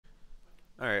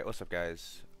Alright, what's up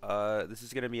guys? This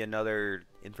is going to be another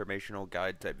informational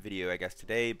guide type video I guess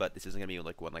today, but this isn't going to be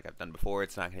like one like I've done before.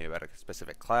 It's not going to be about a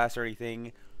specific class or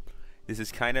anything. This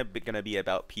is kind of going to be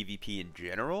about PvP in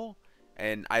general,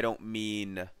 and I don't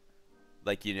mean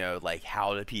like, like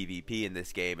how to PvP in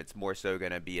this game. It's more so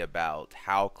going to be about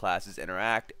how classes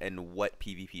interact and what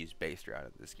PvP is based around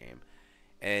in this game.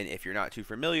 And if you're not too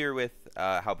familiar with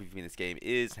how PvP in this game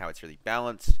is, how it's really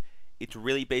balanced, it's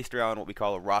really based around what we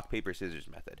call a rock, paper, scissors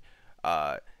method.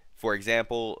 For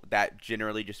example, that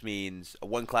generally just means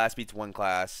one class beats one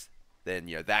class, then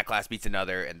that class beats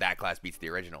another, and that class beats the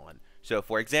original one. So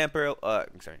for example,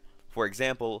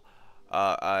 example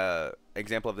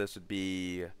of this would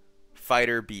be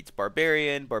fighter beats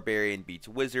barbarian, barbarian beats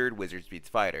wizard, wizards beats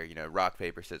fighter. Rock,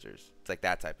 paper, scissors. It's like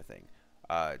that type of thing.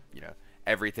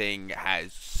 Everything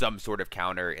has some sort of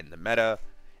counter in the meta,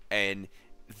 and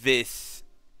this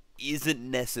isn't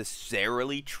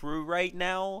necessarily true right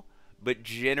now, but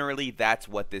generally that's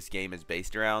what this game is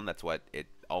based around. That's what it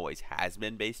always has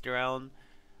been based around.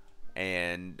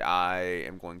 And I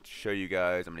am going to show you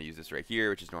guys, I'm going to use this right here,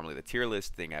 which is normally the tier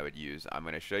list thing I would use. I'm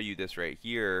going to show you this right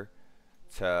here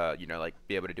to, like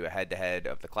be able to do a head-to-head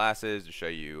of the classes to show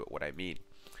you what I mean.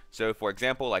 So for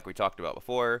example, like we talked about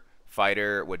before,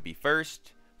 fighter would be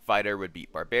first, fighter would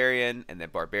beat barbarian, and then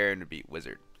barbarian would beat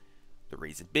wizard. The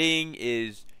reason being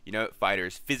is, fighter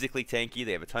is physically tanky,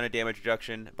 they have a ton of damage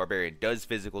reduction, barbarian does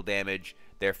physical damage,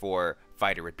 therefore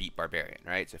fighter would beat barbarian,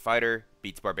 right? So fighter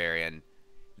beats barbarian.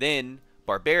 Then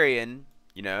barbarian,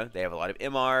 they have a lot of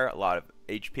MR, a lot of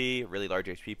HP, really large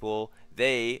HP pool,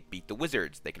 they beat the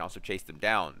wizards. They can also chase them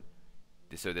down.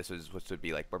 So this is what would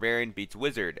be like barbarian beats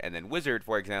wizard, and then wizard,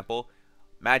 for example,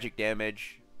 magic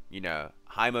damage,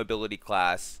 high mobility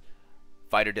class.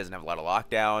 Fighter doesn't have a lot of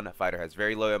lockdown. Fighter has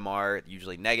very low MR,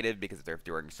 usually negative because they're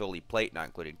doing solely plate, not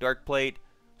including dark plate.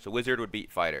 So wizard would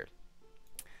beat fighter.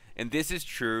 And this is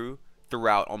true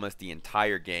throughout almost the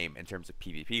entire game in terms of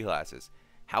PvP classes.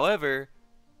 However,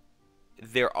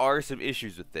 there are some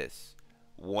issues with this.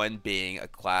 One being a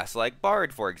class like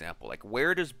Bard, for example. Like,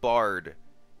 where does Bard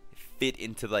fit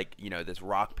into, like, this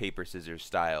rock, paper, scissors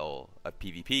style of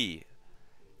PvP?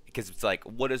 Because it's like,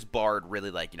 what does Bard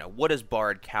really like? What does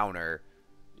Bard counter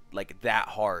like that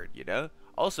hard?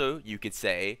 Also, you could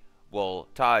say, well,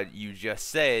 Todd, you just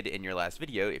said in your last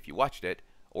video, if you watched it,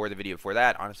 or the video before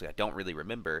that, honestly I don't really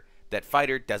remember, that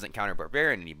fighter doesn't counter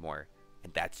barbarian anymore.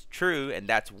 And that's true, and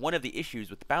that's one of the issues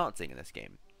with the balancing in this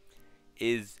game,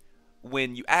 is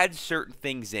when you add certain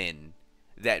things in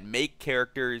that make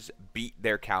characters beat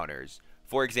their counters.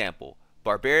 For example,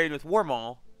 barbarian with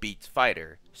Warmaul beats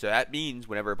fighter, so that means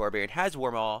whenever a barbarian has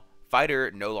Warmaul,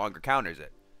 fighter no longer counters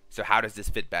it. So how does this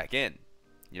fit back in?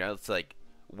 It's like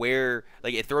where,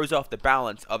 like, it throws off the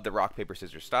balance of the rock, paper,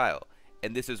 scissors style.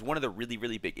 And this is one of the really,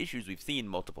 really big issues we've seen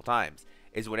multiple times,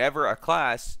 is whenever a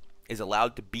class is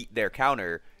allowed to beat their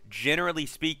counter, generally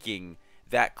speaking,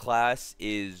 that class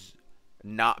is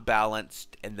not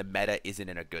balanced and the meta isn't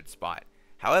in a good spot.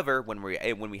 However, when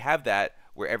we have that,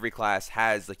 where every class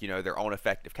has, like, their own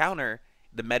effective counter,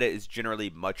 the meta is generally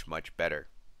much, much better.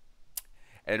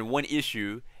 And one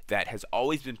issue that has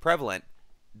always been prevalent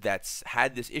that's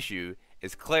had this issue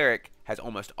is cleric has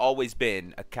almost always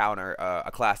been a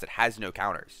class that has no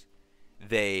counters.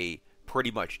 They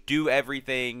pretty much do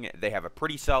everything. They have a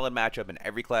pretty solid matchup in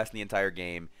every class in the entire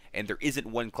game, and there isn't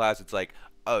one class that's like,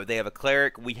 oh, they have a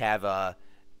cleric, we have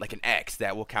like an X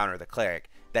that will counter the cleric.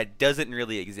 That doesn't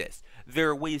really exist. There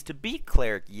are ways to beat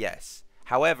cleric, yes.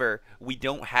 However, we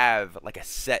don't have like a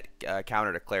set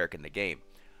counter to cleric in the game.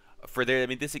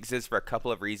 This exists for a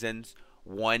couple of reasons.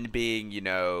 One being,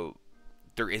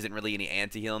 there isn't really any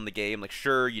anti-heal in the game. Like,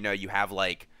 sure, you have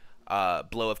like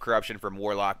Blow of Corruption from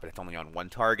Warlock, but it's only on one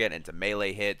target and it's a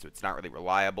melee hit, so it's not really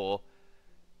reliable.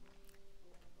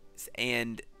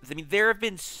 And there have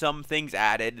been some things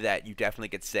added that you definitely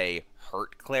could say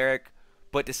hurt cleric,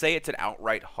 but to say it's an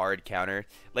outright hard counter,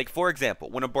 like for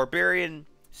example, when a barbarian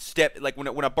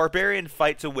when a barbarian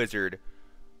fights a wizard,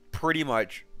 pretty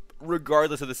much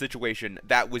regardless of the situation,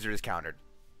 that wizard is countered.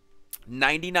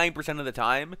 99% of the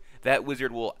time, that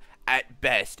wizard will at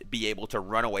best be able to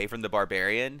run away from the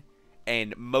barbarian,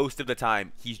 and most of the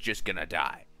time he's just gonna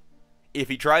die. If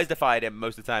he tries to fight him,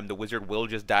 most of the time the wizard will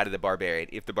just die to the barbarian.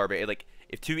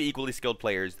 If two equally skilled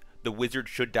players, the wizard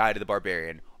should die to the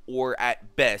barbarian, or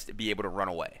at best be able to run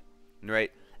away,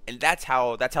 right? And that's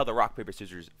how the rock, paper,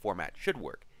 scissors format should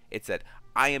work. It said,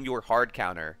 I am your hard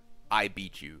counter, I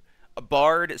beat you. A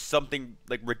Bard, something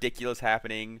like ridiculous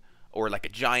happening, or like a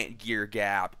giant gear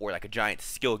gap, or like a giant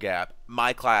skill gap,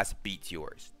 my class beats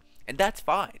yours. And that's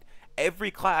fine.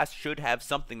 every class should have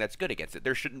something that's good against it.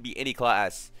 There shouldn't be any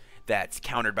class that's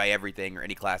countered by everything or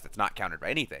any class that's not countered by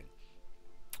anything.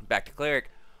 Back to Cleric.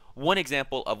 One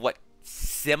example of what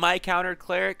semi-countered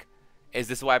Cleric is,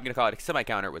 this is why I'm going to call it a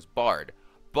semi-counter, was Bard.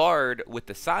 Bard with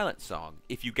the Silence Song.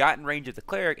 If you got in range of the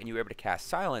Cleric and you were able to cast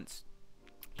Silence,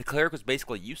 the Cleric was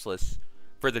basically useless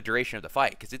for the duration of the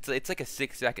fight, because it's like a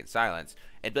 6-second silence.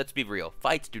 And let's be real,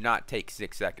 fights do not take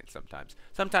 6 seconds sometimes.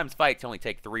 Sometimes fights only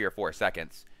take 3 or 4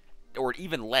 seconds, or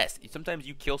even less. Sometimes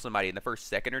you kill somebody in the first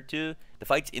second or two, the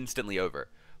fight's instantly over.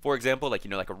 For example, like,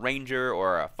 like a ranger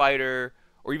or a fighter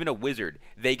or even a wizard,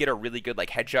 they get a really good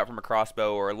like headshot from a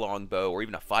crossbow or a longbow or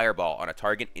even a fireball on a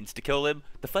target, insta-kill them.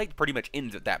 The fight pretty much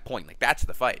ends at that point. Like, that's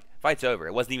the fight. Fight's over.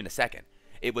 It wasn't even a second.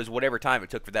 It was whatever time it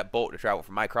took for that bolt to travel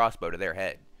from my crossbow to their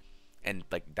head. And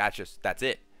like, that's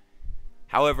it.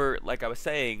 However, like I was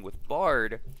saying with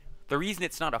Bard, the reason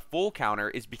it's not a full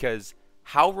counter is because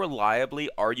how reliably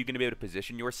are you going to be able to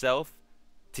position yourself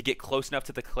to get close enough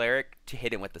to the Cleric to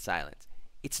hit him with the silence?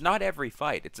 It's not every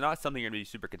fight. It's not something you're going to do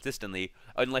super consistently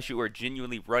unless you are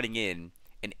genuinely running in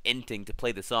and inting to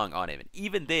play the song on him. And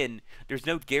even then, there's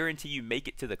no guarantee you make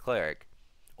it to the Cleric.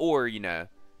 Or,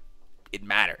 it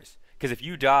matters. Because if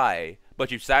you die,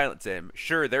 but you silence him,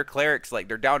 sure, their Cleric's like,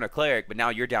 they're down a Cleric, but now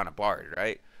you're down a Bard,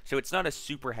 right? So it's not a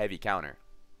super heavy counter.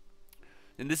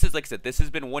 And this is, like I said, this has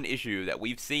been one issue that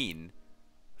we've seen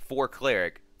for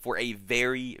Cleric for a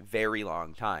very, very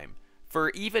long time.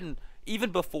 For even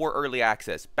before early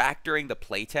access, back during the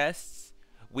playtests,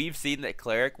 we've seen that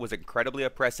Cleric was incredibly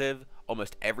oppressive.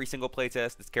 Almost every single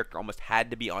playtest, this character almost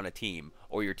had to be on a team,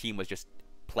 or your team was just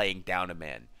playing down a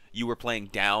man. You were playing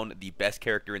down the best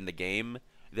character in the game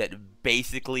that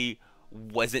basically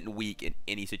wasn't weak in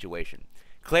any situation.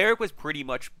 Cleric was pretty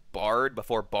much Bard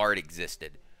before Bard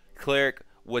existed. Cleric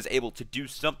was able to do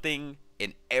something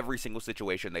in every single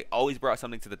situation. They always brought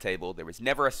something to the table. There was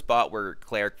never a spot where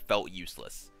Cleric felt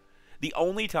useless. The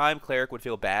only time Cleric would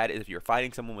feel bad is if you're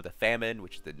fighting someone with a Famine,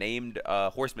 which is the named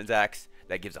Horseman's Axe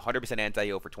that gives 100%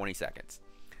 anti-heal for 20 seconds.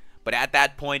 But at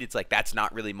that point, it's like, that's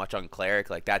not really much on Cleric.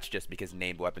 Like, that's just because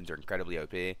named weapons are incredibly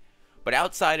OP. But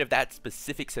outside of that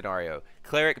specific scenario,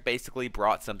 Cleric basically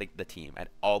brought something to the team at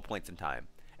all points in time.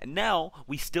 And now,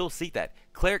 we still see that.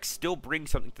 Cleric still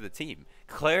brings something to the team.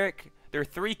 Cleric, there are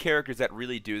 3 characters that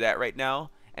really do that right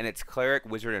now. And it's Cleric,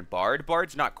 Wizard, and Bard.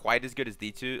 Bard's not quite as good as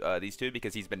these two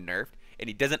because he's been nerfed, and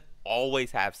he doesn't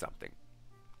always have something.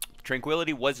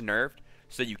 Tranquility was nerfed,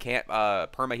 so you can't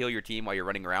perma-heal your team while you're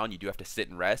running around. You do have to sit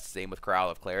and rest. Same with Corral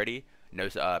of Clarity. No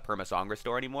perma-song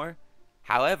restore anymore.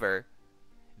 However,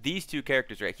 these 2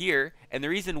 characters right here, and the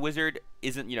reason Wizard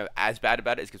isn't, as bad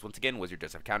about it is because, once again, Wizard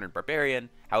does have countered Barbarian.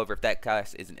 However, if that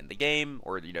class isn't in the game,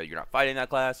 or, you're not fighting that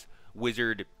class,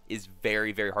 Wizard is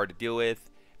very, very hard to deal with.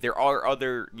 There are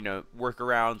other,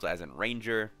 workarounds, as in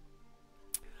Ranger.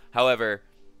 However,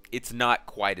 it's not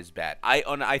quite as bad.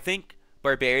 I think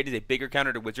Barbarian is a bigger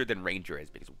counter to Wizard than Ranger is.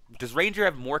 Because does Ranger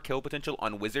have more kill potential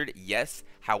on Wizard? Yes.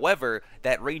 However,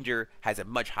 that Ranger has a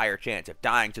much higher chance of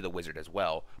dying to the Wizard as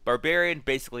well. Barbarian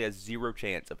basically has 0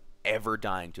 chance of ever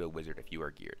dying to a Wizard if you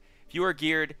are geared. If you are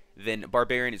geared, then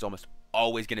Barbarian is almost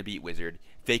always going to beat Wizard.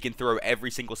 They can throw every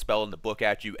single spell in the book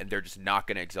at you, and they're just not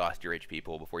going to exhaust your HP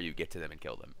pool before you get to them and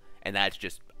kill them. And that's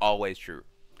just always true.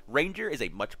 Ranger is a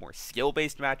much more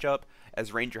skill-based matchup,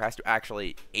 as Ranger has to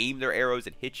actually aim their arrows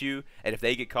and hit you, and if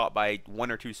they get caught by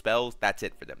 1 or 2 spells, that's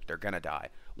it for them. They're going to die.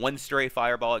 1 stray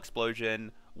fireball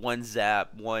explosion, 1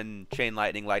 zap, 1 chain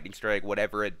lightning, lightning strike,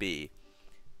 whatever it be.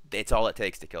 It's all it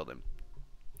takes to kill them.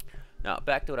 Now,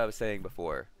 back to what I was saying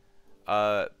before.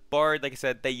 Bard, like I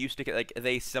said, they used to,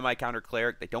 they semi-counter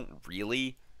Cleric. They don't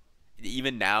really.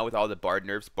 Even now, with all the Bard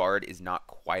nerfs, Bard is not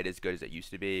quite as good as it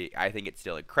used to be. I think it's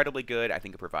still incredibly good. I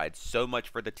think it provides so much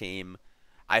for the team.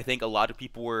 I think a lot of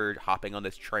people were hopping on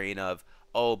this train of,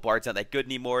 oh, Bard's not that good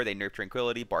anymore. They nerfed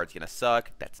Tranquility. Bard's going to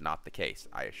suck. That's not the case,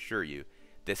 I assure you.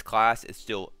 This class is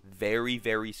still very,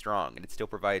 very strong, and it still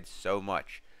provides so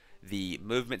much. The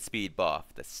movement speed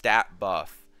buff, the stat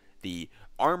buff, the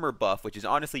armor buff, which is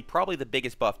honestly probably the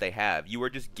biggest buff they have. You are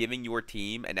just giving your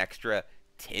team an extra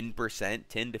 10%,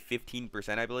 10 to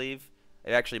 15%, I believe.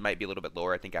 It actually might be a little bit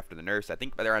lower, I think, after the nerfs. I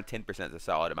think around 10% is a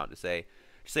solid amount to say.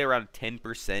 Just say around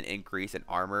 10% increase in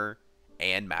armor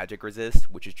and magic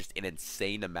resist, which is just an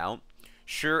insane amount.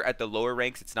 Sure, at the lower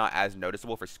ranks, it's not as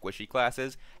noticeable for squishy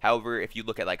classes. However, if you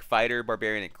look at like Fighter,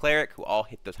 Barbarian, and Cleric, who all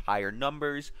hit those higher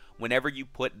numbers, whenever you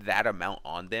put that amount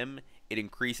on them, it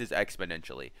increases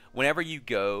exponentially. Whenever you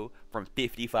go from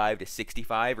 55 to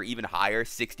 65, or even higher,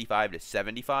 65 to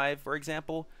 75, for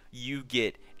example, you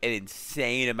get an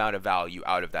insane amount of value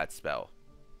out of that spell.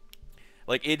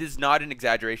 Like, it is not an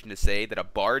exaggeration to say that a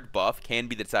Bard buff can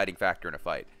be the deciding factor in a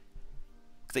fight.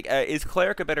 It's like, is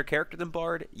Cleric a better character than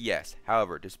Bard? Yes.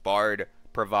 However, does Bard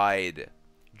provide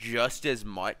just as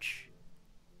much?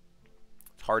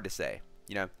 It's hard to say.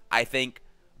 You know, I think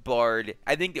the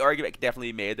argument can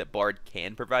definitely be made that Bard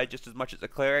can provide just as much as a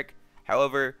Cleric.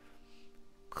 However,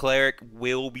 Cleric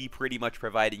will be pretty much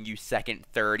providing you second,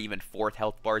 third, even fourth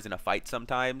health bars in a fight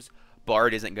sometimes.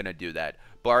 Bard isn't going to do that.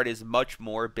 Bard is much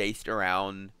more based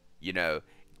around, you know,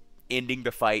 ending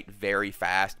the fight very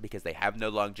fast because they have no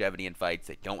longevity in fights.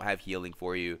 They don't have healing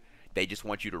for you. They just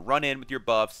want you to run in with your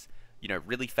buffs, you know,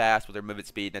 really fast with their movement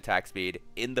speed and attack speed,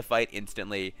 in the fight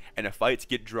instantly. And if fights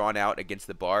get drawn out against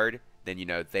the Bard, then, you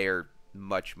know, they're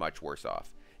much, much worse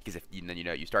off. Because if then, you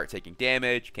know, you start taking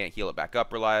damage, you can't heal it back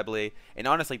up reliably. And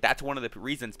honestly, that's one of the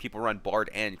reasons people run Bard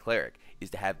and Cleric, is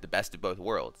to have the best of both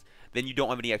worlds. Then you don't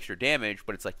have any extra damage,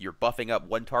 but it's like you're buffing up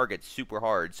one target super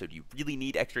hard. So do you really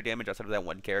need extra damage outside of that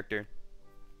one character?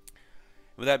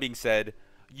 With that being said,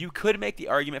 you could make the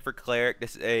argument for Cleric to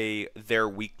say their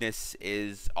weakness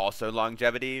is also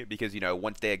longevity, because, you know,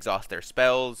 once they exhaust their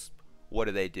spells,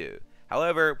 what do?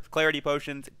 However, with Clarity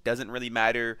Potions, it doesn't really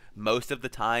matter. Most of the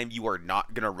time, you are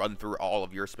not going to run through all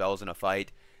of your spells in a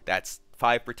fight. That's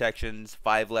 5 protections,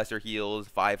 5 lesser heals,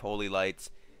 5 holy lights.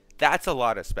 That's a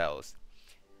lot of spells.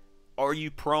 Are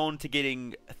you prone to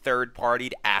getting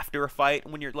third-partied after a fight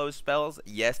when you're low spells?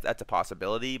 Yes, that's a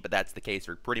possibility, but that's the case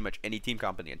for pretty much any team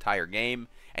comp in the entire game.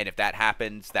 And if that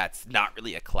happens, that's not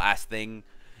really a class thing.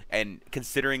 And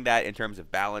considering that in terms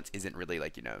of balance isn't really,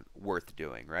 like, you know, worth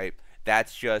doing, right?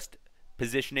 That's just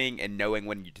positioning and knowing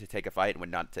when to take a fight and when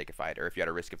not to take a fight, or if you had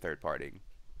a risk of third partying.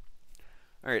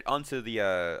 All right,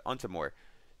 onto more.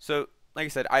 So, like I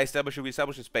said, we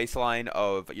established this baseline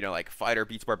of, you know, like fighter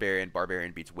beats barbarian,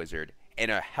 barbarian beats wizard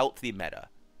in a healthy meta.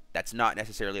 That's not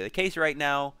necessarily the case right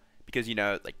now because, you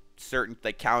know, like certain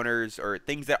like counters or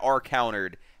things that are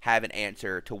countered have an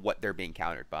answer to what they're being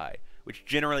countered by, which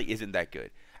generally isn't that good.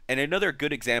 And another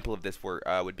good example of this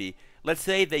would be, let's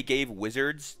say they gave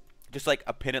wizards just like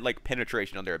a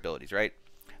penetration on their abilities, right?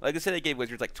 Like, let's say they gave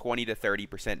wizards like 20 to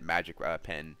 30% magic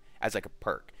pen as like a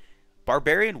perk.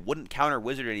 Barbarian wouldn't counter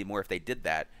wizard anymore if they did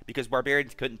that, because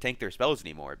barbarians couldn't tank their spells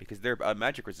anymore because their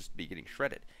magic resist would be getting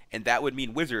shredded, and that would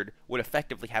mean wizard would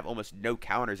effectively have almost no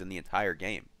counters in the entire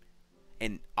game.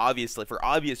 And obviously, for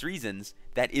obvious reasons,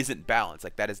 that isn't balanced.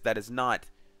 Like, that does not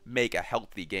make a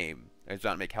healthy game. It does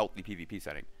not make healthy PvP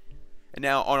setting. And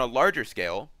now on a larger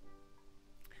scale,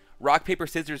 rock, paper,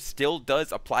 scissors still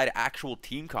does apply to actual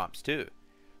team comps too.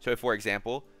 So, for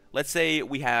example, let's say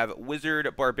we have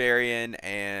wizard, barbarian,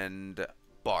 and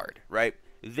bard, right?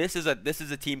 This is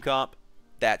a team comp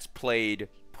that's played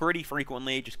pretty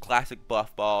frequently, just classic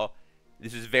buff ball.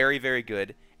 This is very, very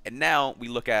good. And now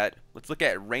let's look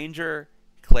at ranger,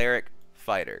 cleric,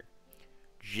 fighter.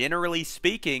 Generally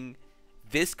speaking,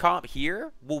 this comp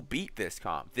here will beat this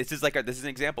comp. This is an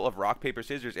example of rock, paper,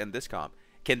 scissors and this comp.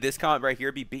 Can this comp right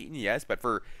here be beaten? Yes, but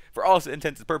for all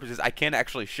intents and purposes, I can't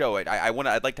actually show it.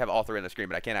 I'd like to have all three on the screen,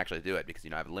 but I can't actually do it because, you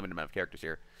know, I have a limited amount of characters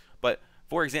here. But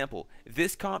for example,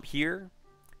 this comp here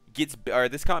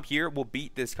will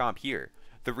beat this comp here.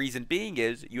 The reason being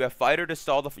is you have fighter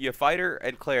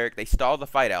and cleric. They stall the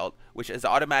fight out, which is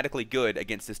automatically good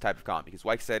against this type of comp because,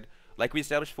 like I said, like we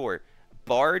established before,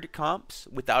 bard comps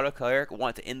without a cleric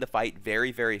want to end the fight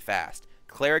very, very fast.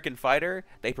 Cleric and fighter,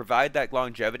 they provide that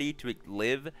longevity to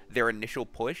live their initial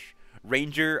push.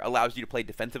 Ranger allows you to play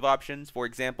defensive options. For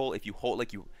example, if you hold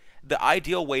the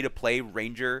ideal way to play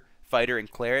ranger, fighter, and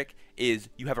cleric is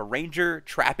you have a ranger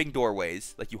trapping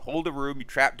doorways. Like, you hold a room, you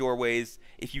trap doorways.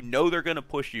 If you know they're gonna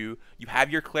push you, you have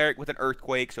your cleric with an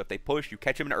earthquake. So if they push, you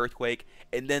catch them in an earthquake,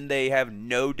 and then they have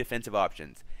no defensive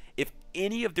options. If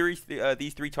any of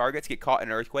these three targets get caught in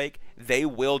an earthquake, they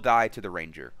will die to the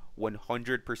ranger.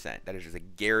 100%. That is just a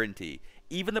guarantee.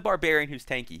 Even the barbarian who's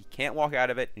tanky, he can't walk out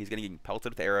of it, and he's going to get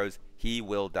pelted with arrows. He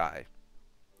will die.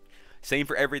 Same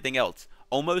for everything else.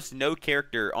 Almost no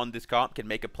character on this comp can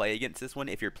make a play against this one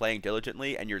if you're playing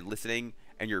diligently and you're listening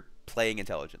and you're playing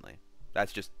intelligently.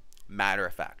 That's just matter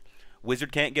of fact.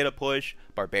 Wizard can't get a push.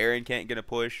 Barbarian can't get a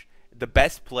push. The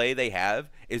best play they have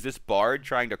is this bard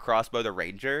trying to crossbow the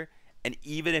ranger, and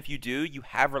even if you do, you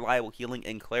have reliable healing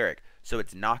in cleric, so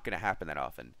it's not going to happen that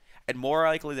often. And more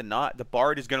likely than not, the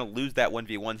bard is going to lose that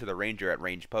 1v1 to the ranger at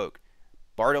range poke.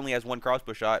 Bard only has one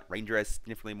crossbow shot. Ranger has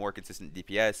significantly more consistent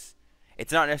DPS.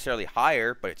 It's not necessarily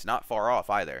higher, but it's not far off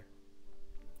either.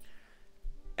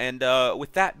 And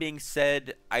with that being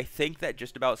said, I think that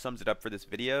just about sums it up for this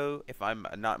video, if I'm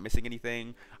not missing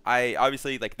anything.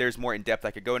 Obviously, there's more in depth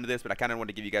I could go into this, but I kind of want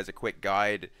to give you guys a quick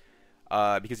guide.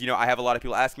 Because I have a lot of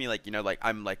people ask me like like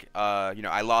I'm like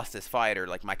I lost this fight, or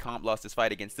like my comp lost this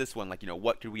fight against this one, like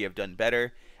what could we have done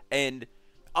better? And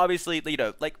obviously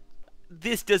like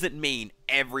this doesn't mean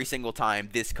every single time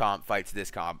this comp fights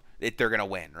this comp they're gonna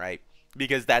win, right?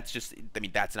 Because that's just, I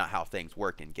mean, that's not how things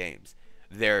work in games.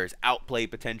 There's outplay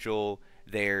potential,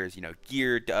 there's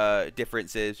gear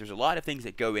differences, there's a lot of things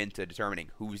that go into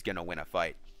determining who's gonna win a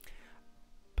fight.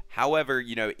 However,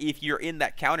 if you're in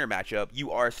that counter matchup,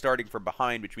 you are starting from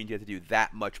behind, which means you have to do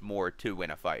that much more to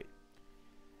win a fight.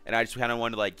 And I just kind of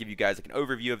wanted to like give you guys like an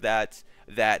overview of that.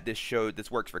 That this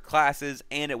works for classes,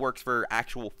 and it works for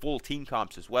actual full team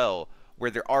comps as well, where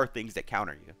there are things that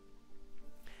counter you.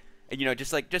 And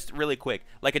just really quick,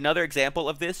 like another example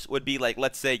of this would be like,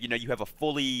 let's say you have a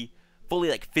fully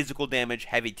like physical damage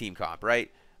heavy team comp, right?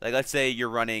 Like let's say you're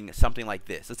running something like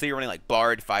this. Let's say you're running like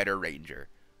Bard, Fighter, Ranger.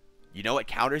 You know what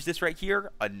counters this right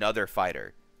here? Another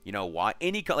fighter. You know why?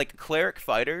 Any like cleric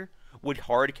fighter would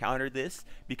hard counter this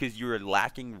because you're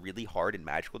lacking really hard in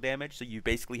magical damage, so you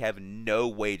basically have no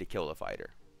way to kill the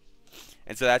fighter.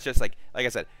 And so that's just like I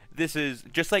said, this is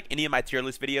just like any of my tier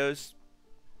list videos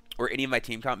or any of my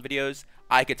team comp videos.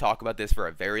 I could talk about this for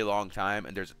a very long time,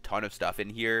 and there's a ton of stuff in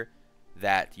here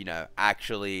that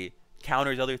actually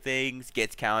counters other things,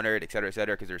 gets countered, etc.,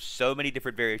 because there's so many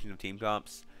different variations of team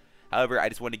comps. However, I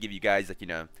just want to give you guys like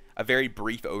a very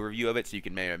brief overview of it, so you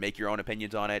can make your own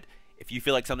opinions on it. If you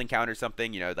feel like something counters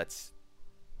something, that's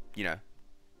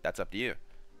up to you.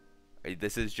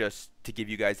 This is just to give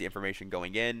you guys the information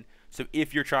going in. So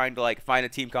if you're trying to like find a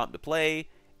team comp to play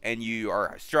and you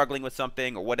are struggling with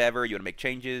something or whatever, you want to make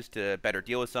changes to better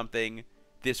deal with something,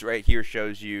 this right here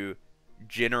shows you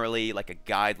generally like a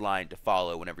guideline to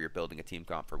follow whenever you're building a team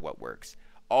comp for what works.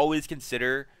 Always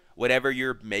consider, whenever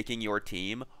you're making your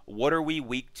team, what are we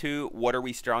weak to, what are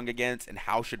we strong against, and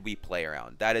how should we play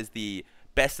around. That is the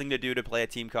best thing to do to play a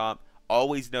team comp.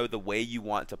 Always know the way you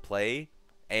want to play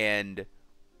and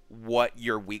what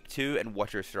you're weak to and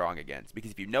what you're strong against.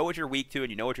 Because if you know what you're weak to and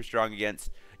you know what you're strong against,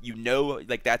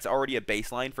 like that's already a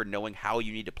baseline for knowing how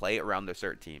you need to play around those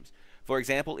certain teams. For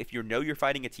example, if you're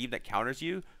fighting a team that counters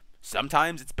you,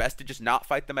 sometimes it's best to just not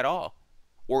fight them at all,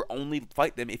 or only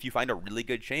fight them if you find a really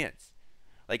good chance.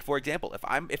 Like for example,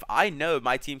 if I know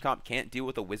my team comp can't deal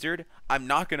with a wizard, I'm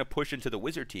not going to push into the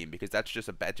wizard team because that's just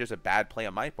a bad play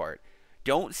on my part.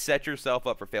 Don't set yourself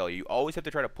up for failure. You always have to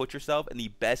try to put yourself in the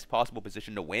best possible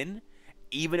position to win,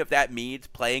 even if that means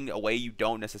playing a way you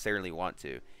don't necessarily want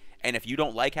to. And if you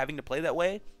don't like having to play that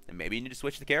way, then maybe you need to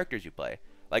switch the characters you play.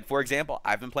 Like for example,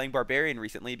 I've been playing Barbarian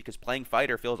recently because playing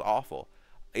Fighter feels awful.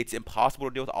 It's impossible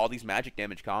to deal with all these magic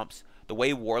damage comps. The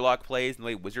way Warlock plays and the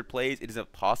way Wizard plays, it is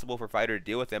impossible for Fighter to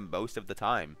deal with them most of the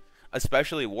time.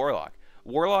 Especially Warlock.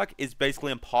 Warlock is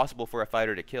basically impossible for a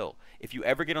fighter to kill. If you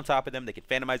ever get on top of them, they can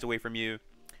phantomize away from you.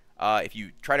 If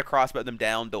you try to crossbow them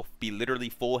down, they'll be literally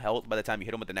full health by the time you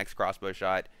hit them with the next crossbow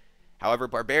shot. However,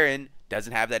 Barbarian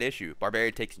doesn't have that issue.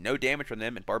 Barbarian takes no damage from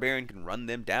them, and Barbarian can run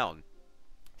them down.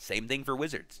 Same thing for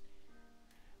Wizards.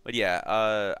 But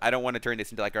yeah, I don't want to turn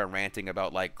this into like a ranting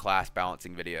about like class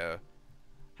balancing video.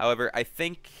 However, I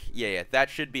think, yeah, that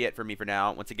should be it for me for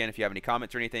now. Once again, if you have any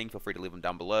comments or anything, feel free to leave them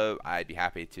down below. I'd be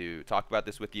happy to talk about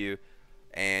this with you.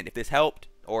 And if this helped,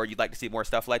 or you'd like to see more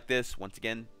stuff like this, once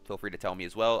again, feel free to tell me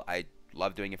as well. I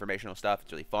love doing informational stuff.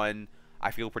 It's really fun.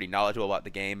 I feel pretty knowledgeable about the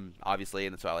game, obviously,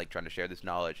 and that's why I like trying to share this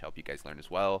knowledge, help you guys learn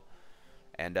as well.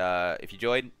 And if you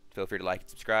enjoyed, feel free to like and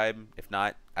subscribe. If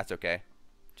not, that's okay.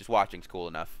 Just watching's cool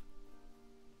enough.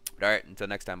 But alright, until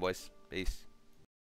next time, boys. Peace.